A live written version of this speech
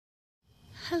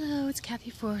Hello, it's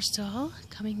Kathy Forstall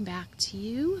coming back to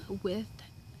you with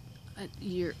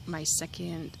my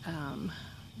second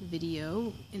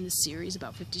video in the series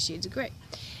about 50 Shades of Grey.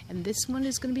 And this one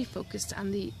is going to be focused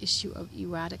on the issue of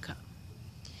erotica.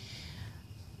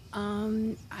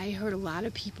 I heard a lot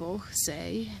of people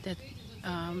say that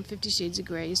 50 Shades of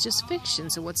Grey is just fiction,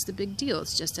 so what's the big deal?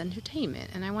 It's just entertainment,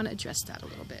 and I want to address that a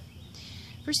little bit.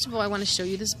 First of all, I want to show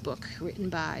you this book written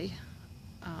by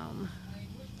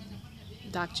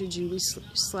Dr. Julie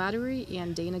Slattery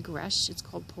and Dana Gresh. It's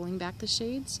called Pulling Back the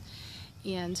Shades.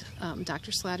 And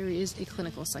Dr. Slattery is a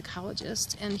clinical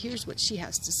psychologist, and here's what she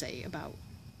has to say about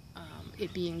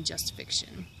it being just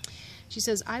fiction. She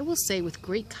says, "I will say with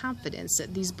great confidence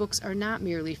that these books are not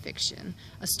merely fiction,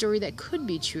 a story that could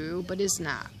be true but is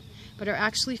not, but are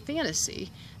actually fantasy,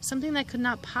 something that could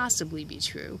not possibly be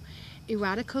true.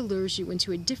 Erotica lures you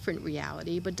into a different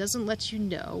reality, but doesn't let you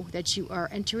know that you are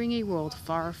entering a world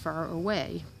far, far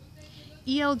away."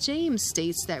 E.L. James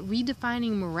states that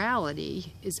redefining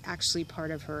morality is actually part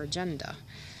of her agenda.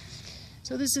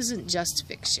 So this isn't just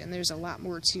fiction. There's a lot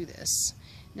more to this.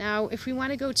 Now, if we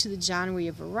want to go to the genre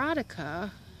of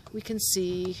erotica, we can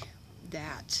see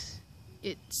that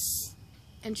it's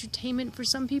entertainment for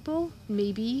some people,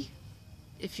 maybe.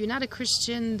 If you're not a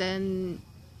Christian, then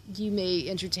you may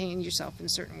entertain yourself in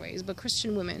certain ways, but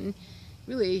Christian women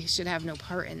really should have no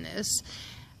part in this.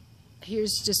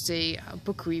 Here's just a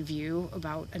book review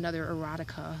about another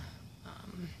erotica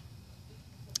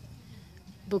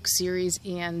book series,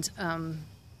 and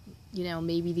you know,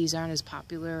 maybe these aren't as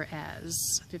popular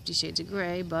as 50 Shades of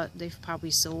Grey, but they've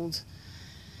probably sold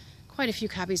quite a few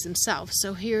copies themselves.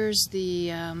 So here's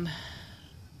the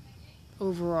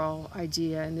overall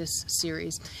idea in this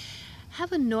series.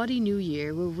 Have a naughty new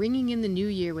year. We're ringing in the new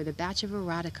year with a batch of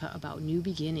erotica about new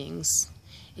beginnings.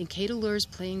 In Kate Allure's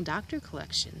Playing Doctor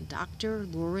collection, Dr.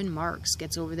 Lauren Marks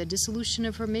gets over the dissolution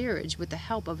of her marriage with the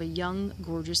help of a young,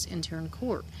 gorgeous intern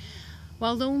court,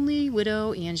 while lonely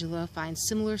widow Angela finds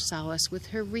similar solace with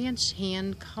her ranch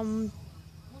hand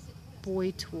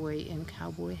boy toy in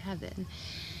Cowboy Heaven.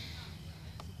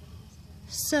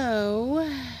 So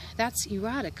that's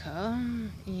erotica,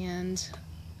 and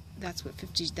that's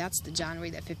the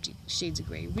genre that 50 Shades of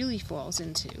Grey really falls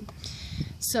into.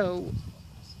 So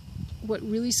what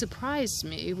really surprised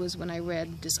me was when I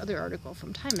read this other article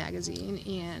from Time magazine,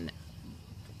 and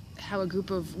how a group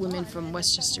of women from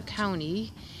Westchester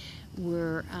County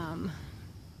were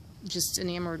just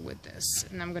enamored with this.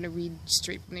 And I'm going to read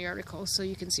straight from the article so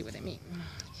you can see what I mean.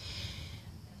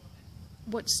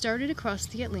 What started across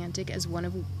the Atlantic as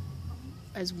one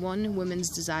woman's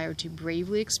desire to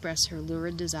bravely express her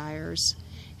lurid desires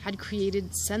had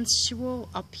created sensual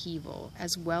upheaval,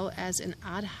 as well as an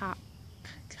ad hoc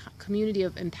community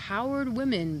of empowered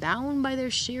women bound by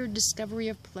their shared discovery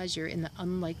of pleasure in the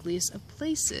unlikeliest of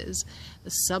places, the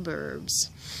suburbs.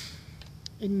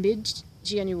 In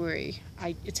mid-January,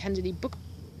 I attended a book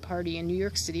party in New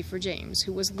York City for James,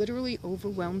 who was literally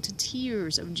overwhelmed to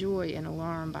tears of joy and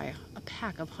alarm by a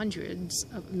pack of hundreds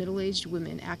of middle-aged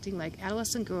women acting like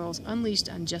adolescent girls unleashed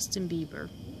on Justin Bieber.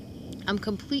 "I'm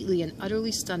completely and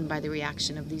utterly stunned by the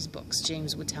reaction of these books,"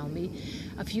 James would tell me.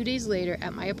 "A few days later,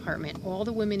 at my apartment, all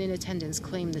the women in attendance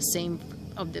claimed the same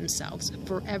of themselves,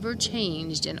 forever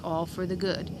changed and all for the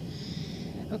good."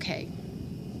 Okay,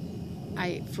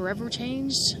 I forever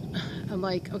changed? I'm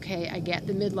like, okay, I get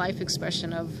the midlife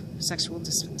expression of sexual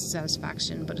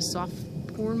dissatisfaction, but a soft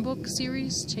porn book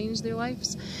series changed their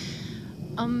lives?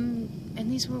 And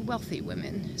these were wealthy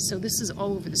women, so this is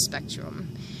all over the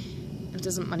spectrum.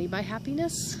 Doesn't money buy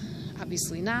happiness?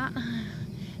 Obviously not.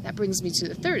 That brings me to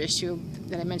the third issue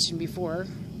that I mentioned before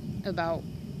about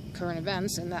current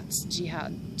events, and that's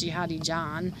Jihadi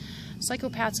John.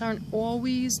 Psychopaths aren't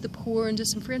always the poor and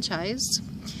disenfranchised.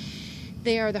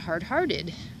 They are the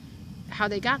hard-hearted. How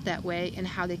they got that way and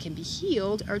how they can be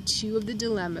healed are two of the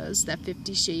dilemmas that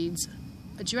 50 Shades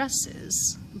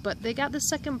addresses. But they got the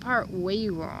second part way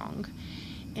wrong.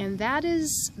 And that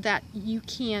is that you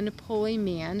can pull a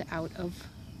man out of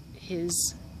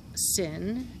his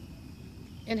sin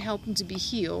and help him to be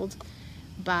healed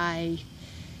by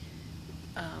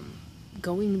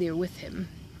going there with him.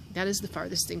 That is the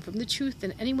farthest thing from the truth,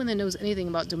 and anyone that knows anything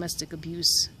about domestic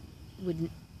abuse would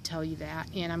tell you that.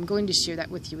 And I'm going to share that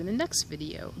with you in the next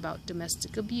video about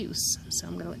domestic abuse. So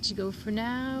I'm going to let you go for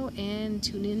now and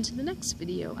tune in to the next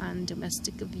video on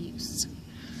domestic abuse.